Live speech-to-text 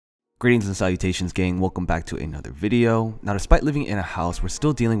Greetings and salutations, gang. Welcome back to another video. Now, despite living in a house, we're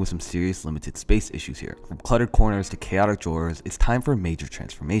still dealing with some serious limited space issues here. From cluttered corners to chaotic drawers, it's time for a major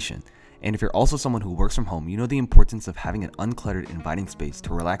transformation. And if you're also someone who works from home, you know the importance of having an uncluttered, inviting space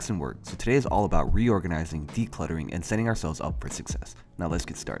to relax and work. So today is all about reorganizing, decluttering, and setting ourselves up for success. Now let's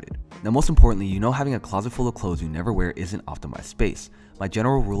get started. Now, most importantly, you know having a closet full of clothes you never wear isn't optimized space. My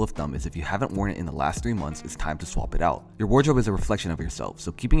general rule of thumb is if you haven't worn it in the last 3 months, it's time to swap it out. Your wardrobe is a reflection of yourself,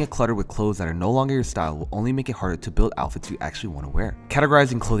 so keeping it cluttered with clothes that are no longer your style will only make it harder to build outfits you actually want to wear.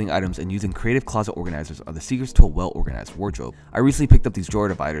 Categorizing clothing items and using creative closet organizers are the secrets to a well-organized wardrobe. I recently picked up these drawer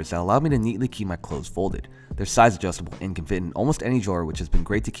dividers that allow me to neatly keep my clothes folded. They're size adjustable and can fit in almost any drawer, which has been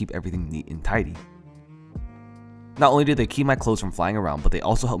great to keep everything neat and tidy. Not only do they keep my clothes from flying around, but they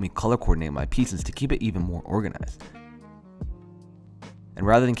also help me color coordinate my pieces to keep it even more organized. And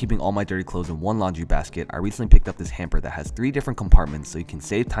rather than keeping all my dirty clothes in one laundry basket, I recently picked up this hamper that has 3 different compartments so you can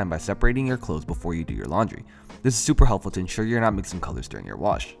save time by separating your clothes before you do your laundry. This is super helpful to ensure you're not mixing colors during your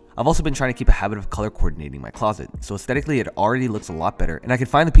wash. I've also been trying to keep a habit of color coordinating my closet, so aesthetically it already looks a lot better and I can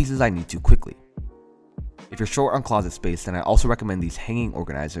find the pieces I need to quickly. If you're short on closet space, then I also recommend these hanging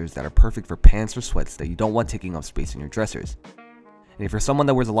organizers that are perfect for pants or sweats that you don't want taking up space in your dressers. And if you're someone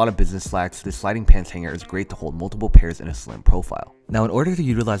that wears a lot of business slacks, this sliding pants hanger is great to hold multiple pairs in a slim profile. Now, in order to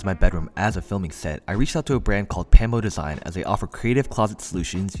utilize my bedroom as a filming set, I reached out to a brand called Pambo Design as they offer creative closet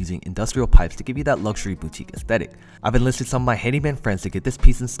solutions using industrial pipes to give you that luxury boutique aesthetic. I've enlisted some of my handyman friends to get this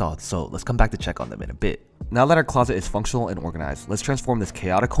piece installed, so let's come back to check on them in a bit. Now that our closet is functional and organized, let's transform this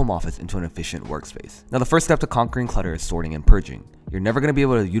chaotic home office into an efficient workspace. Now, the first step to conquering clutter is sorting and purging. You're never going to be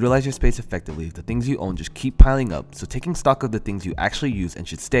able to utilize your space effectively if the things you own just keep piling up, so taking stock of the things you actually use and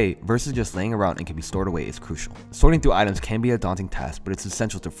should stay versus just laying around and can be stored away is crucial. Sorting through items can be a daunting task, but it's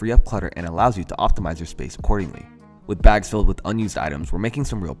essential to free up clutter and allows you to optimize your space accordingly. With bags filled with unused items, we're making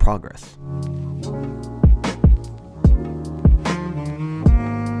some real progress.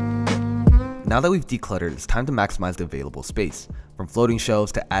 Now that we've decluttered, it's time to maximize the available space. From floating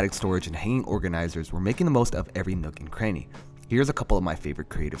shelves to attic storage and hanging organizers, we're making the most of every nook and cranny. Here's a couple of my favorite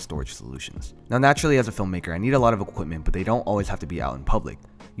creative storage solutions. Now, naturally, as a filmmaker, I need a lot of equipment, but they don't always have to be out in public.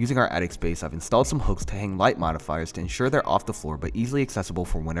 Using our attic space, I've installed some hooks to hang light modifiers to ensure they're off the floor but easily accessible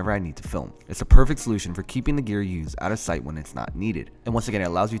for whenever I need to film. It's a perfect solution for keeping the gear used out of sight when it's not needed. And once again, it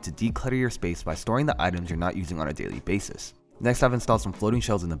allows you to declutter your space by storing the items you're not using on a daily basis. Next, I've installed some floating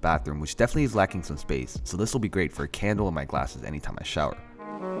shelves in the bathroom, which definitely is lacking some space, so this will be great for a candle in my glasses anytime I shower.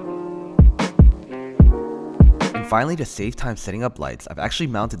 And finally, to save time setting up lights, I've actually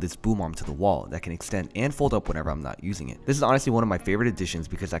mounted this boom arm to the wall that can extend and fold up whenever I'm not using it. This is honestly one of my favorite additions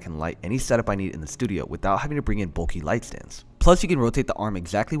because I can light any setup I need in the studio without having to bring in bulky light stands. Plus, you can rotate the arm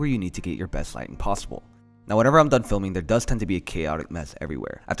exactly where you need to get your best lighting possible. Now, whenever I'm done filming, there does tend to be a chaotic mess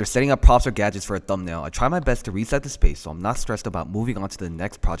everywhere. After setting up props or gadgets for a thumbnail, I try my best to reset the space so I'm not stressed about moving on to the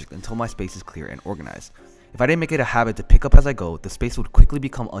next project until my space is clear and organized. If I didn't make it a habit to pick up as I go, the space would quickly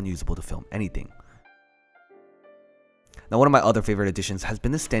become unusable to film anything. Now, one of my other favorite additions has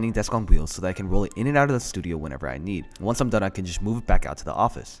been the standing desk on wheels so that I can roll it in and out of the studio whenever I need. Once I'm done, I can just move it back out to the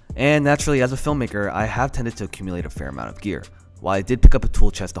office. And naturally, as a filmmaker, I have tended to accumulate a fair amount of gear. While I did pick up a tool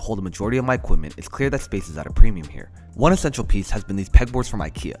chest to hold the majority of my equipment, it's clear that space is at a premium here. One essential piece has been these pegboards from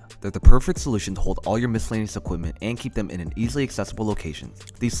IKEA. They're the perfect solution to hold all your miscellaneous equipment and keep them in an easily accessible location.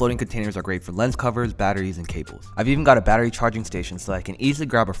 These floating containers are great for lens covers, batteries, and cables. I've even got a battery charging station so that I can easily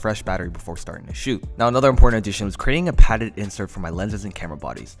grab a fresh battery before starting to shoot. Now, another important addition was creating a padded insert for my lenses and camera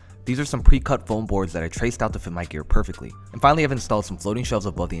bodies. These are some pre-cut foam boards that I traced out to fit my gear perfectly. And finally, I've installed some floating shelves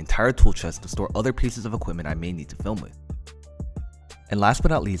above the entire tool chest to store other pieces of equipment I may need to film with. And last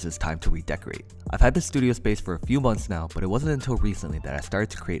but not least, it's time to redecorate. I've had this studio space for a few months now, but it wasn't until recently that I started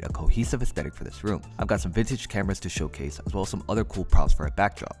to create a cohesive aesthetic for this room. I've got some vintage cameras to showcase, as well as some other cool props for a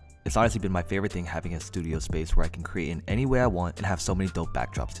backdrop. It's honestly been my favorite thing having a studio space where I can create in any way I want and have so many dope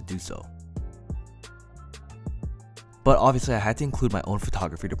backdrops to do so. But obviously I had to include my own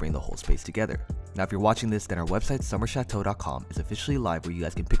photography to bring the whole space together. Now, if you're watching this, then our website summerchateau.com is officially live where you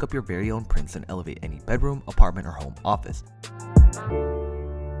guys can pick up your very own prints and elevate any bedroom, apartment, or home office.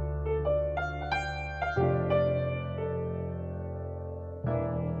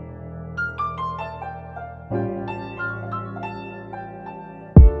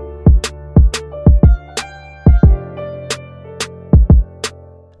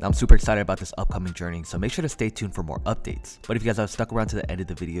 Now, I'm super excited about this upcoming journey, so make sure to stay tuned for more updates. But if you guys have stuck around to the end of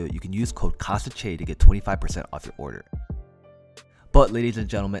the video, you can use code Chae to get 25% off your order. But ladies and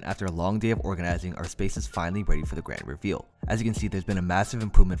gentlemen, after a long day of organizing, our space is finally ready for the grand reveal. As you can see, there's been a massive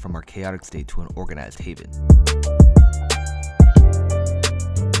improvement from our chaotic state to an organized haven.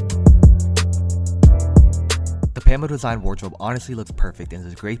 Pamela design wardrobe honestly looks perfect and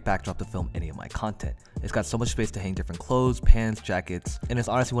is a great backdrop to film any of my content. It's got so much space to hang different clothes, pants, jackets, and it's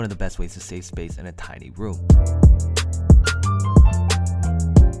honestly one of the best ways to save space in a tiny room.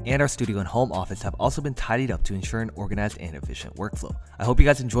 And our studio and home office have also been tidied up to ensure an organized and efficient workflow. I hope you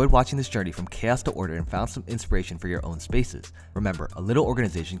guys enjoyed watching this journey from chaos to order and found some inspiration for your own spaces. Remember, a little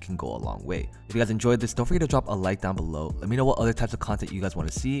organization can go a long way. If you guys enjoyed this, don't forget to drop a like down below. Let me know what other types of content you guys want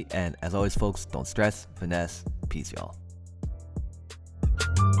to see, and as always folks, don't stress, finesse, peace y'all.